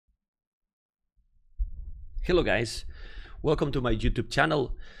Hello guys, welcome to my YouTube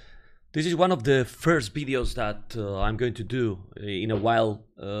channel. This is one of the first videos that I'm going to do in a while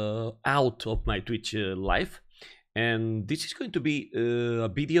out of my Twitch live, and this is going to be a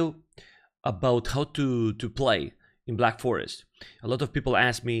video about how to play in BlackForest. A lot of people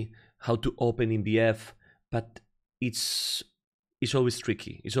ask me how to open in BF, but it's always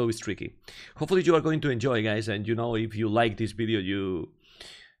tricky. It's always tricky. Hopefully you are going to enjoy, guys, and you know, if you like this video, you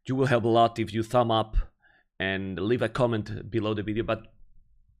will help a lot if you thumb up and leave a comment below the video. But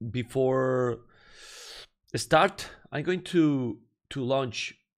before the start, I'm going to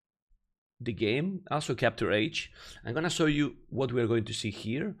launch the game, also Capture H. I'm gonna show you what we're going to see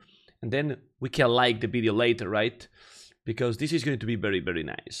here, and then we can like the video later, right? Because this is going to be very, very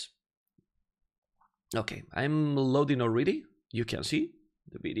nice. Okay, I'm loading already. You can see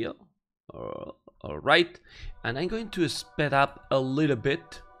the video. All right, and I'm going to speed up a little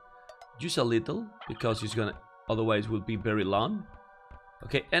bit. Just a little, because it's gonna, otherwise will be very long.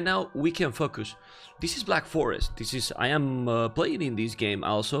 Okay, and now we can focus. This is BlackForest. This is, I am playing in this game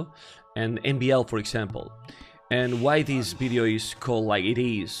also, and membl, for example. And why this video is called like it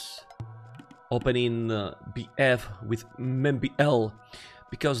is, opening BF with membl,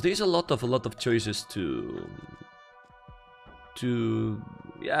 because there's a lot of choices to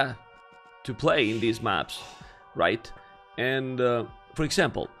play in these maps, right? And for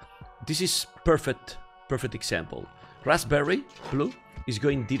example, this is perfect example. Raspberry Blue is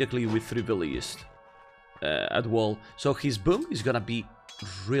going directly with 3 villages at wall, so his boom is gonna be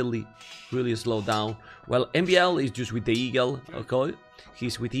really slow down. Well, membl is just with the eagle. Okay,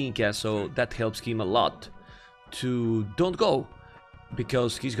 he's with Inca, so that helps him a lot to don't go,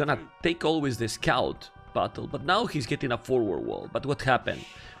 because he's gonna take always the scout battle. But now he's getting a forward wall. But what happened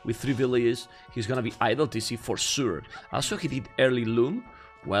with 3 villages? He's gonna be idle TC for sure. Also, he did early loom.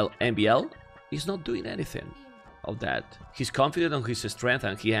 Well, membl is not doing anything of that. He's confident on his strength,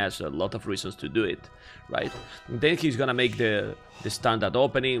 and he has a lot of reasons to do it, right? And then he's gonna make the standard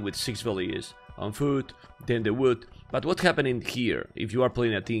opening with 6 villages on foot, then the wood. But what happened in here, if you are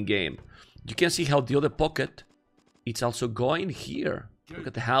playing a team game, you can see how the other pocket, it's also going here. Look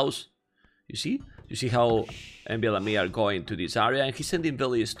at the house. You see? You see how membl and me are going to this area, and he's sending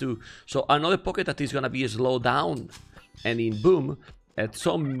villages too. So another pocket that is gonna be slowed down. And in boom, at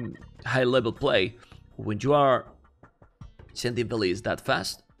some high level play, when you are sending villages that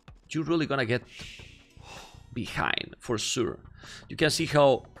fast, you're really gonna get behind for sure. You can see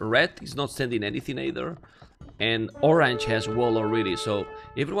how red is not sending anything either, and orange has wall already. So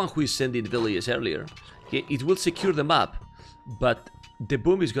everyone who is sending villages earlier, it will secure the map, but the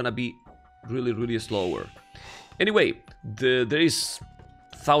boom is gonna be really slower. Anyway, there is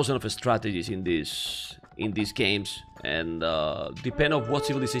thousands of strategies in these games, and depend on what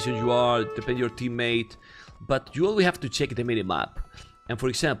civilization you are, depend your teammate, but you always have to check the minimap. And for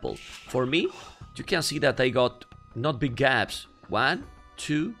example, for me, you can see that I got not big gaps, 1,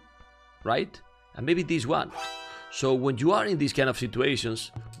 2, right, and maybe this one. So when you are in these kind of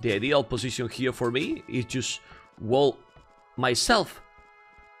situations, the ideal position here for me is just wall myself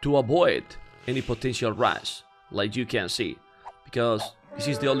to avoid any potential rush, like you can see, because this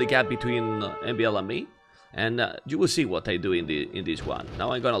is the only gap between membl and me. And you will see what I do in this one.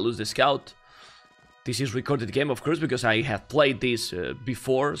 Now I'm gonna lose the scout. This is recorded game, of course, because I have played this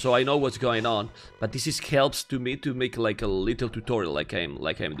before, so I know what's going on. But this helps to me to make like a little tutorial, like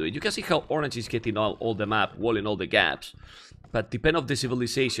I'm doing. You can see how orange is getting all the map, walling all the gaps. But depend on the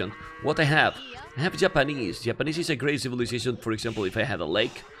civilization. What I have Japanese. Japanese is a great civilization. For example, if I had a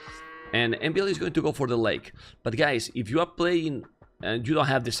lake, and membl is going to go for the lake. But guys, if you are playing and you don't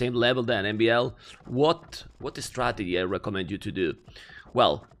have the same level than membl, what strategy I recommend you to do?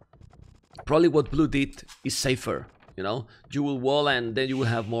 Well, probably what blue did is safer, you know? You will wall and then you will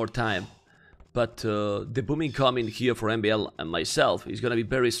have more time. But the booming coming here for membl and myself is gonna be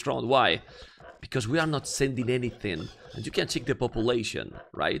very strong. Why? Because we are not sending anything. And you can check the population,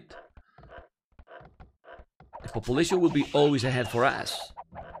 right? The population will be always ahead for us.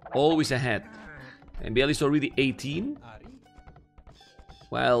 Always ahead. membl is already 18.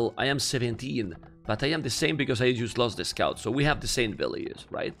 Well, I am 17, but I am the same because I just lost the scout. So we have the same villages,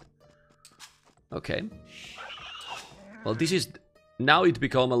 right? Okay. Well, this is... Now it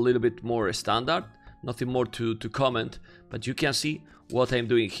become a little bit more standard. Nothing more to comment. But you can see what I'm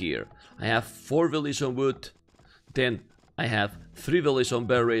doing here. I have 4 villages on wood. Then I have 3 villages on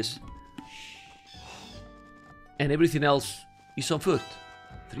berries. And everything else is on foot.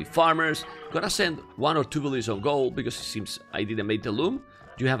 3 farmers. Gonna send 1 or 2 villages on gold, because it seems I didn't make the loom.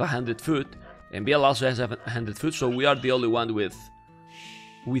 You have 100 foot, and membl also has 100 foot, so we are the only one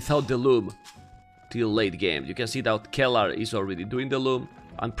without the loom. till late game. You can see that Kellar is already doing the loom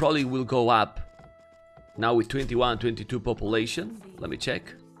and probably will go up now with 21, 22 population. Let me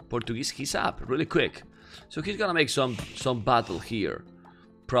check. Portuguese, he's up really quick. So he's gonna make some battle here.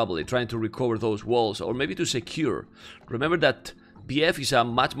 Probably trying to recover those walls or maybe to secure. Remember that BF is a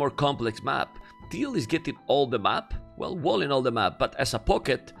much more complex map. Teal is getting all the map, well, walling all the map, but as a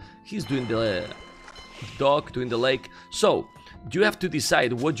pocket, he's doing the dock, doing the lake. So, you have to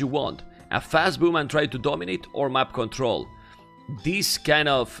decide what you want. A fast boom and try to dominate or map control. This kind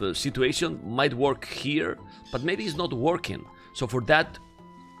of situation might work here, but maybe it's not working. So for that,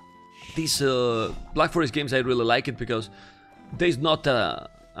 these BlackForest games, I really like it because there's not a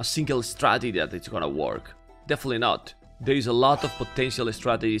single strategy that it's gonna work. Definitely not. There is a lot of potential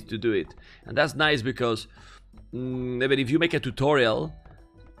strategies to do it. And that's nice because even if you make a tutorial,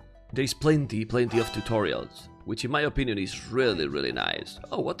 there's plenty of tutorials, which in my opinion is really, really nice.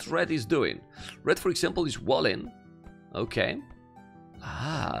 Oh, what Red is doing? Red, for example, is walling. Okay.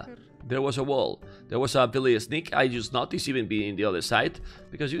 Ah, there was a wall. There was a village sneak. I just noticed even being in the other side,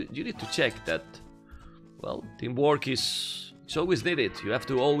 because you need to check that, well, teamwork is... it's always needed. You have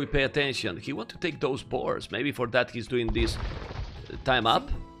to always pay attention. He wants to take those boars. Maybe for that he's doing this time up.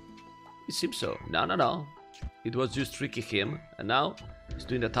 It seems so. No. It was just tricking him. And now he's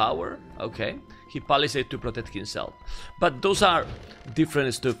doing the tower. Okay. He palisade to protect himself. But those are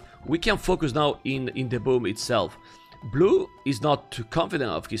different stuff. We can focus now in the boom itself. Blue is not too confident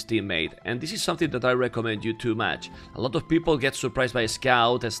of his teammate, and this is something that I recommend you to match. A lot of people get surprised by a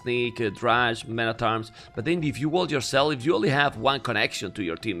scout, a sneak, a drash, men at arms, but then if you wall yourself, if you only have one connection to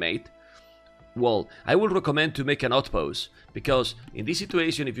your teammate, well, I would recommend to make an outpost, because in this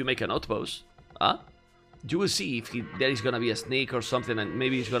situation, if you make an outpost, you will see if there is gonna be a sneak or something, and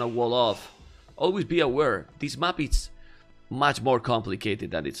maybe he's gonna wall off. Always be aware, this map is much more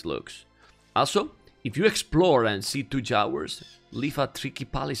complicated than it looks. Also, if you explore and see two towers, leave a tricky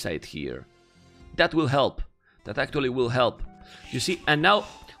palisade here. That will help. That actually will help. You see, and now,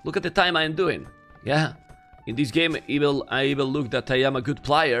 look at the time I am doing. Yeah, in this game, I even look that I am a good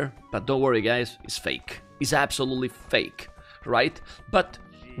player, but don't worry guys, it's fake. It's absolutely fake, right? But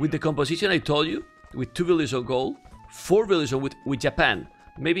with the composition I told you, with 2 villages on goal, 4 villages with Japan,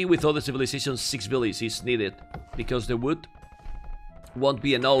 maybe with other civilizations 6 villages is needed, because the wood won't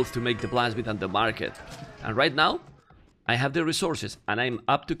be enough to make the blacksmith and the market. And right now, I have the resources, and I'm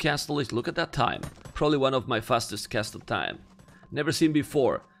up to castle. Look at that time. Probably one of my fastest castle time. Never seen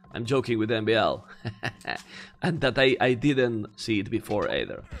before. I'm joking with MBL. And that I didn't see it before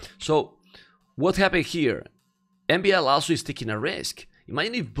either. So, what happened here? MBL also is taking a risk.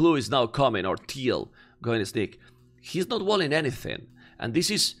 Imagine if blue is now coming, or teal going to sneak. He's not walling anything. And this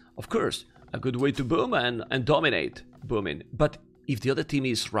is, of course, a good way to boom and dominate booming. But if the other team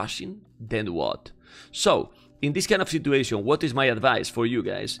is rushing, then what? So, in this kind of situation, what is my advice for you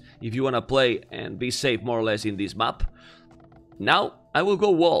guys? If you want to play and be safe more or less in this map, now I will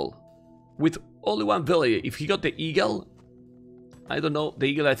go wall with only one village. If he got the eagle, I don't know, the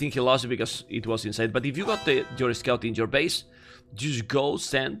eagle I think he lost it because it was inside. But if you got your scout in your base, just go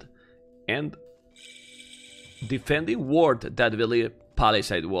send and defending ward that village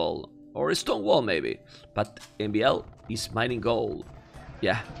palisade wall. Or a stone wall maybe. But MBL is mining gold.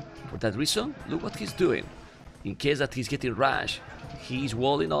 Yeah, for that reason, look what he's doing. In case that he's getting rash, he's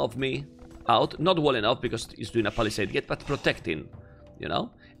walling off me out. Not walling off because he's doing a palisade yet, but protecting, you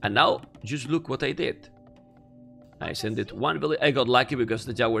know. And now, just look what I did. I sent it one village. I got lucky because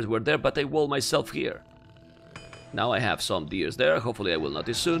the jaguars were there, but I walled myself here. Now I have some deers there. Hopefully I will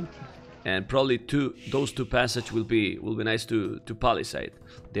notice soon. And probably those two passages will be nice to palisade.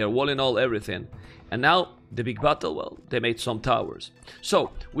 They are walling all everything. And now the big battle, well, they made some towers.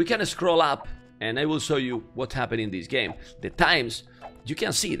 So we can scroll up and I will show you what happened in this game. The times, you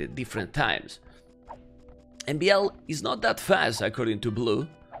can see the different times. MBL is not that fast according to blue.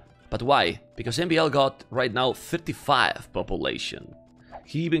 But why? Because MBL got right now 35 population.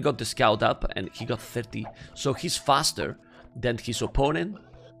 He even got the scout up and he got 30. So he's faster than his opponent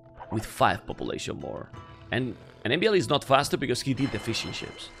with 5 population more. And MBL is not faster because he did the fishing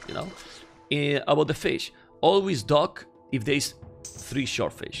ships, you know. About the fish, always dock if there is 3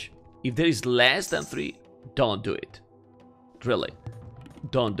 short fish. If there is less than 3, don't do it. Really,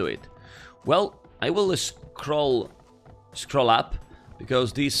 don't do it. Well, I will scroll up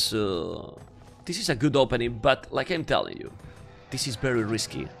because this is a good opening, but like I'm telling you, this is very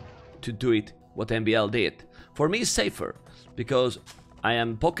risky to do it what MBL did. For me, it's safer because I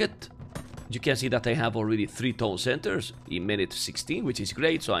am pocket, you can see that I have already 3 town centers in minute 16, which is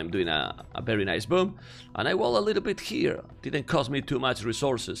great, so I'm doing a very nice boom. And I wall a little bit here, didn't cost me too much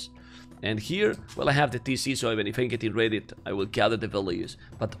resources. And here, well, I have the TC, so even if I'm getting raided, I will gather the villages,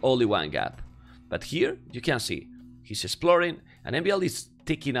 but only one gap. But here, you can see, he's exploring, and membl is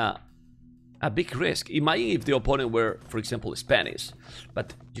taking a big risk. Imagine if the opponent were, for example, Spanish.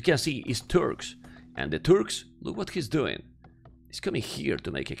 But you can see it's Turks, and the Turks, look what he's doing. He's coming here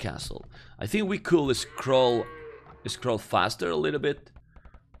to make a castle. I think we could scroll faster a little bit.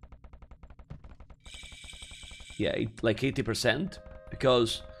 Yeah, like 80%,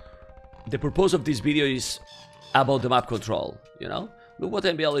 because the purpose of this video is about the map control, you know? Look what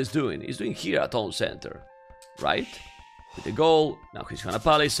membl is doing. He's doing here at town center, right? With the goal, now he's gonna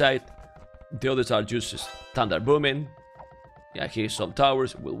palisade. The others are just standard booming. Yeah, here's some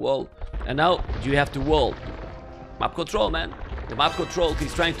towers, we'll wall. And now you have to wall. Map control, man. The map control,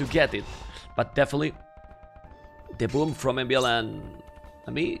 he's trying to get it. But definitely, the boom from membl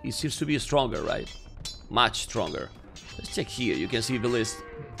and me, it seems to be stronger, right? Much stronger. Let's check here. You can see village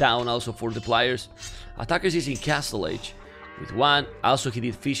down also for the players. Attackers is in Castle Age with 1. Also, he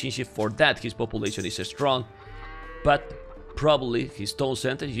did fishing ship. For that, his population is strong. But probably his town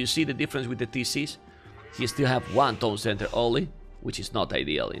center, you see the difference with the TCs? He still have 1 town center only, which is not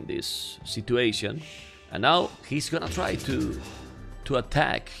ideal in this situation. And now he's gonna try to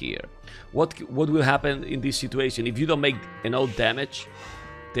attack here. What will happen in this situation? If you don't make enough damage,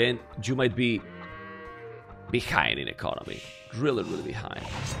 then you might be behind in economy. Really behind.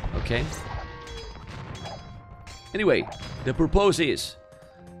 Okay? Anyway, the purpose is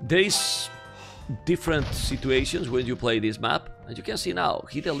there is different situations when you play this map, and you can see now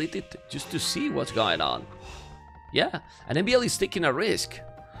he deleted just to see what's going on. Yeah, and membl is taking a risk,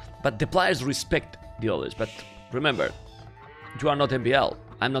 but the players respect the others. But remember, you are not membl,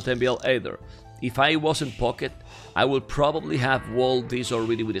 I'm not membl either. If I wasn't pocket, I would probably have walled this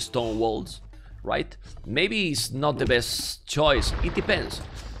already with the stone walls, right? Maybe it's not the best choice, it depends.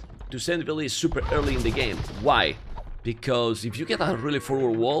 To send village super early in the game. Why? Because if you get a really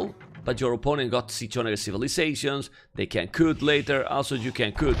forward wall, but your opponent got siege on civilizations, they can cut later. Also, you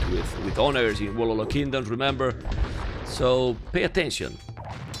can cut with honors in Warlord Kingdoms, remember? So pay attention.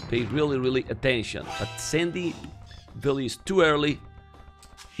 Pay really attention. But sending village too early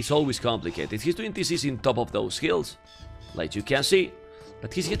is always complicated. He's doing TCs in top of those hills, like you can see,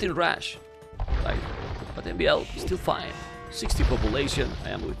 but he's getting rash. Right? But membl is still fine. 60 population, I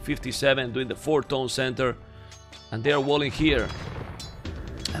am with 57, doing the 4 town center, and they are walling here.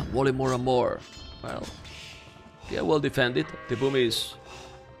 And walling more and more. Well, they are well defended. The boom is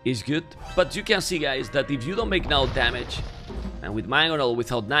good. But you can see, guys, that if you don't make now damage, and with Mangonel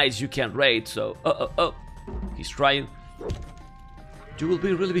without knights you can raid, so he's trying, you will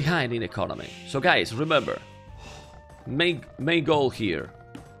be really behind in economy. So guys, remember, main goal here,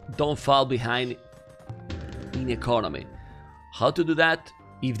 don't fall behind in economy. How to do that?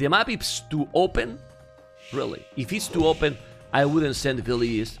 If the map is too open, really, if it's too open, I wouldn't send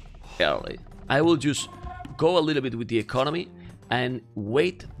villages early. I will just go a little bit with the economy and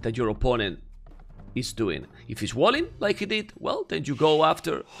wait that your opponent is doing. If he's walling like he did, well, then you go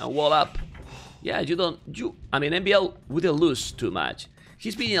after and wall up. Yeah, I mean, membl wouldn't lose too much.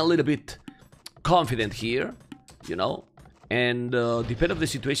 He's being a little bit confident here, you know, and depending on the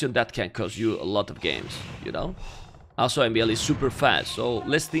situation, that can cost you a lot of games, you know. Also, membl is super fast, so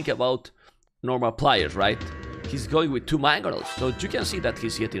let's think about normal players, right? He's going with 2 mangonels, so you can see that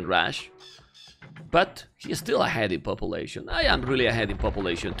he's getting rash. But he's still ahead in population. I am really ahead in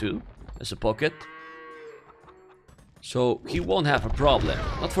population too, as a pocket. So he won't have a problem.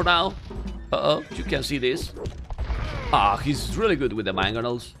 Not for now. You can see this. He's really good with the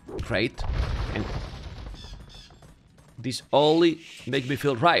mangonels. Great. And this only makes me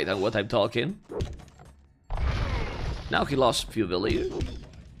feel right on what I'm talking. Now he lost a few villagers.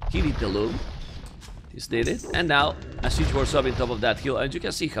 He did the loom. He's did it. And now a siege was up on top of that hill, and you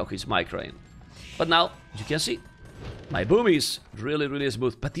can see how he's microing. But now you can see my boom is really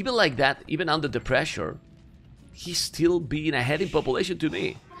smooth. But even like that, even under the pressure, he's still being ahead in population to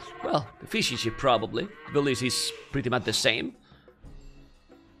me. Well, the fishing ship probably. Village is pretty much the same.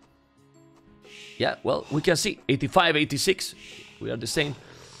 Yeah, well, we can see 85, 86. We are the same.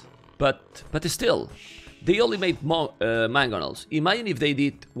 But still, they only made mangonels. Imagine if they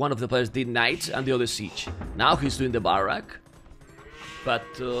did, one of the players did knights and the other siege. Now he's doing the barrack. But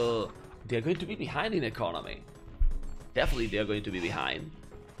they're going to be behind in economy. Definitely they're going to be behind.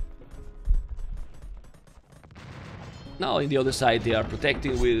 Now in the other side they are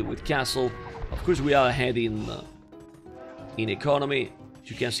protecting with castle. Of course we are ahead in economy.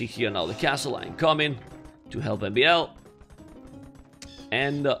 You can see here now the castle. I'm coming to help MBL.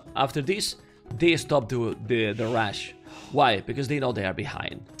 And after this, they stop the rush. Why? Because they know they are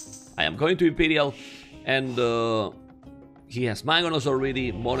behind. I am going to Imperial, and he has mangonels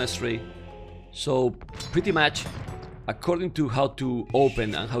already, monastery. So pretty much, according to how to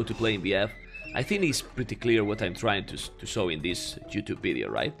open and how to play in BF, I think it's pretty clear what I'm trying to show in this YouTube video,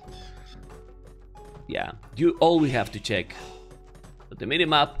 right? Yeah, you always have to check the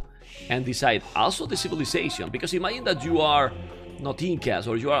minimap and decide also the civilization, because imagine that you are not Incas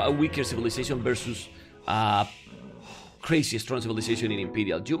or you are a weaker civilization versus crazy strong civilization in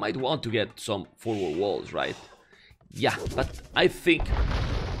Imperial. You might want to get some forward walls, right? Yeah, but I think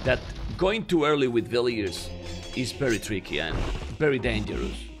that going too early with villagers is very tricky and very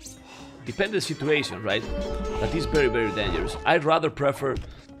dangerous. Depends on the situation, right? But it's very, very dangerous. I'd rather prefer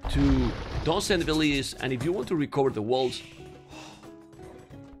to don't send villagers, and if you want to recover the walls,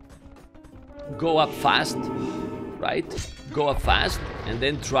 go up fast, right? Go up fast and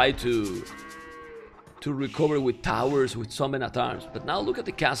then try to recover with towers, with some men-at-arms. But now look at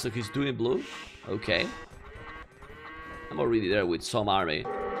the castle he's doing blue. Okay. I'm already there with some army.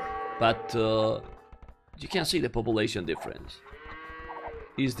 But you can see the population difference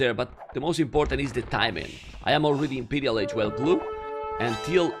is there. But the most important is the timing. I am already Imperial Age well blue, and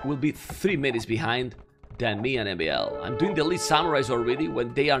Teal will be 3 minutes behind than me and MBL. I'm doing the lead samurais already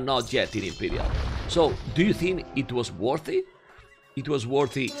when they are not yet in Imperial. So, do you think it was worthy? It was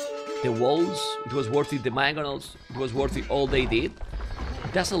worthy the walls, it was worthy the mangonels, it was worthy all they did?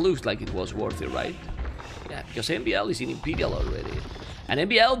 It doesn't look like it was worthy, right? Yeah, because MBL is in Imperial already. And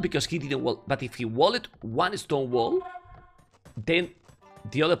MBL, because he didn't wall, but if he walled one stone wall, then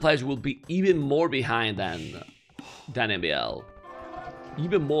the other players will be even more behind than MBL.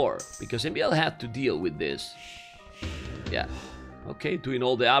 Even more, because MBL had to deal with this. Yeah, okay, doing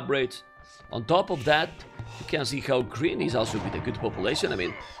all the upgrades. On top of that, you can see how green is also with a good population. I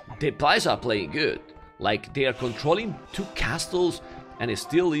mean, the players are playing good. Like, they are controlling 2 castles and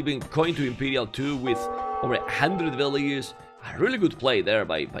still even going to Imperial 2 with over 100 villagers. A really good play there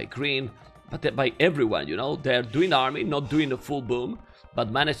by green, but by everyone, you know. They're doing army, not doing the full boom,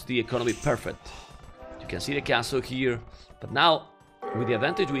 but manage the economy perfect. You can see the castle here, but now, with the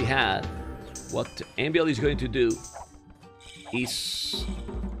advantage we had, what MBL is going to do is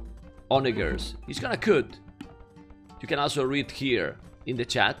Onagers. He's gonna cut. You can also read here in the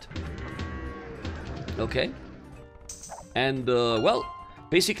chat. Okay. And, well,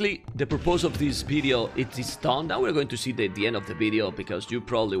 basically, the purpose of this video, it is done. Now we're going to see the end of the video, because you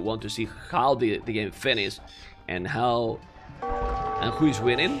probably want to see how the game finished and how and who is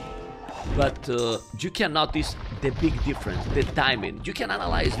winning. But you can notice the big difference, the timing. You can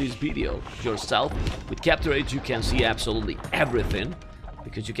analyze this video yourself. With Capture Age, you can see absolutely everything,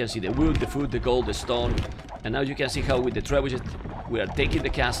 because you can see the wood, the food, the gold, the stone. And now you can see how with the trebuchets we are taking the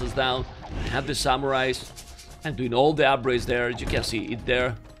castles down, have the samurais, and doing all the upgrades there. You can see it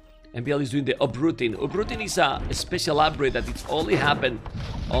there. MBL is doing the uprooting. Uprooting is a special upgrade that it's only happened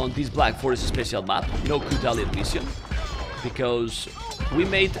on this BlackForest special map, no Kudalian vision, because we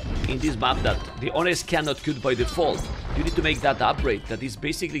made in this map that the owners cannot cut by default. You need to make that upgrade that is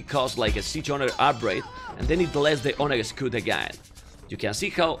basically cost like a siege owner upgrade, and then it lets the owners cut again. You can see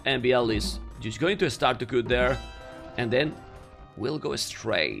how MBL is just going to start to cut there, and then we'll go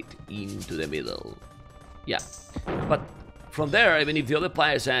straight into the middle. Yeah, but from there, even if the other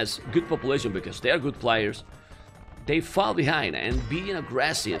players has good population, because they are good players, they fall behind, and being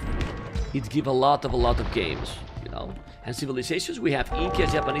aggressive, it gives a lot of games, you know. And civilizations, we have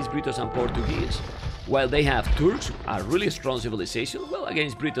Incas, Japanese, Britons, and Portuguese. While they have Turks, a really strong civilization. Well,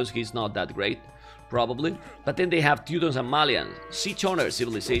 against Britons, he's not that great, probably. But then they have Teutons and Malians, siege owner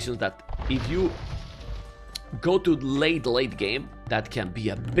civilizations that if you go to late game, that can be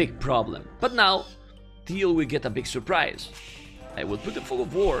a big problem. But now, Teal will get a big surprise. I will put the fog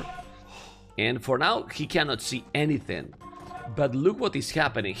of war, and for now, he cannot see anything. But look what is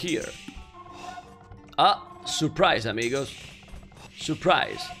happening here. Surprise, amigos.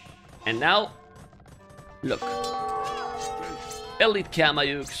 Surprise. And now, look. Elite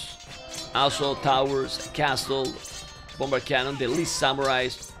Kamayuks, also towers, castle, bomber cannon, the least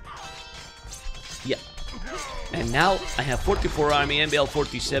samurais. Yeah. And now I have 44 army, MBL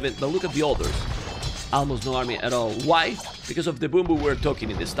 47, but look at the others. Almost no army at all. Why? Because of the boom we were talking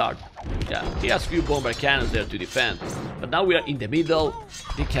in the start. Yeah, he has few bomber cannons there to defend. But now we are in the middle,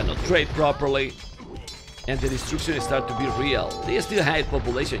 they cannot trade properly, and the destruction starts to be real. They still high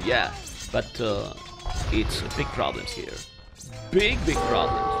population, yeah, but it's big problems here. Big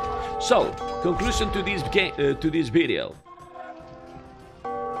problems. So, conclusion to this game, to this video.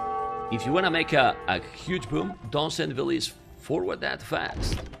 if you want to make a huge boom, don't send villages forward that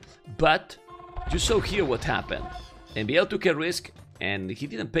fast. But you saw here what happened. MBL took a risk and he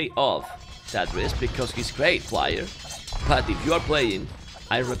didn't pay off that risk because he's a great player. But if you are playing,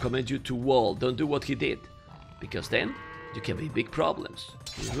 I recommend you to wall. Don't do what he did, because then you can be big problems.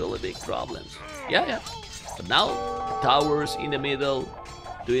 Really big problems. Yeah. But now the towers in the middle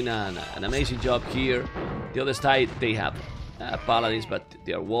doing an amazing job here. The other side they have paladins, but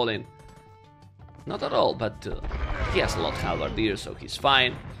they are walling. Not at all, but he has a lot of halberdiers, so he's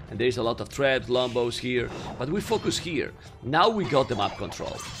fine. And there's a lot of traps, lombos here, but we focus here. Now we got the map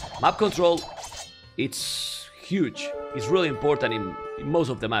control. Map control, it's huge. It's really important in most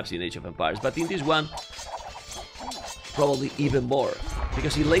of the maps in Age of Empires, but in this one, probably even more.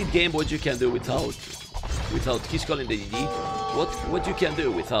 Because in late game, what you can do without he's calling the GG, what you can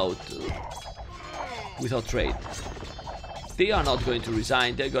do without trade. They are not going to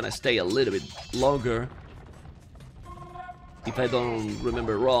resign. They're gonna stay a little bit longer, if I don't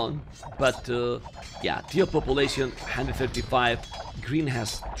remember wrong. But yeah, tier population 135. Green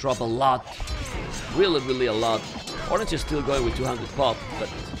has dropped a lot, really a lot. Orange is still going with 200 pop, but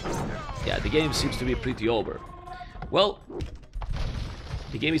yeah, the game seems to be pretty over. Well,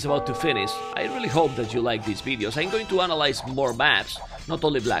 the game is about to finish. I really hope that you like these videos. I'm going to analyze more maps, not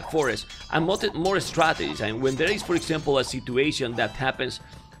only BlackForest, and more strategies. And when there is, for example, a situation that happens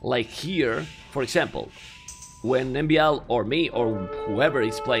like here, for example, when MBL or me or whoever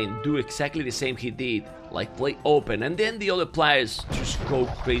is playing do exactly the same he did, like play open, and then the other players just go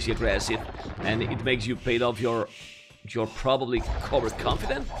crazy aggressive, and it makes you paid off your probably cover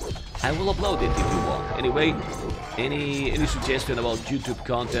confident, I will upload it if you want. Anyway, any suggestion about YouTube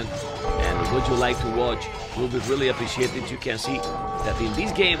content and what you like to watch will be really appreciated. You can see that in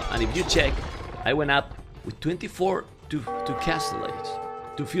this game, and if you check, I went up with 24 to Castle Age.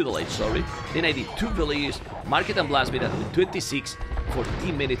 To Feudal Age, sorry. Then I did 2 villages, Market and Blastmid, and with 26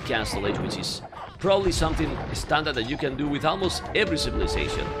 14-minute Castle Age, which is probably something standard that you can do with almost every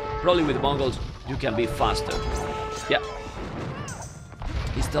civilization. Probably with Mongols you can be faster. Yeah.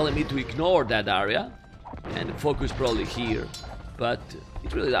 He's telling me to ignore that area and focus probably here, but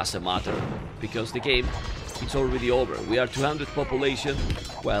it really doesn't matter because the game it's already over. We are 200 population,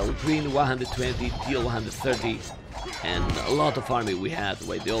 while Green 120, Teal 130. And a lot of army we had,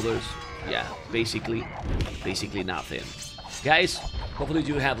 while the others, yeah, basically nothing. Guys, hopefully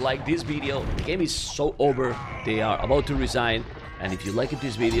you have liked this video. The game is so over, they are about to resign. And if you liked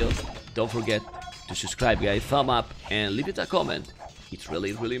this video, don't forget to subscribe, guys, thumb up, and leave it a comment. It's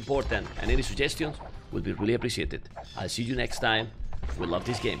really important, and any suggestions will be really appreciated. I'll see you next time. We love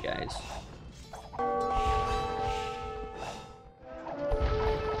this game, guys.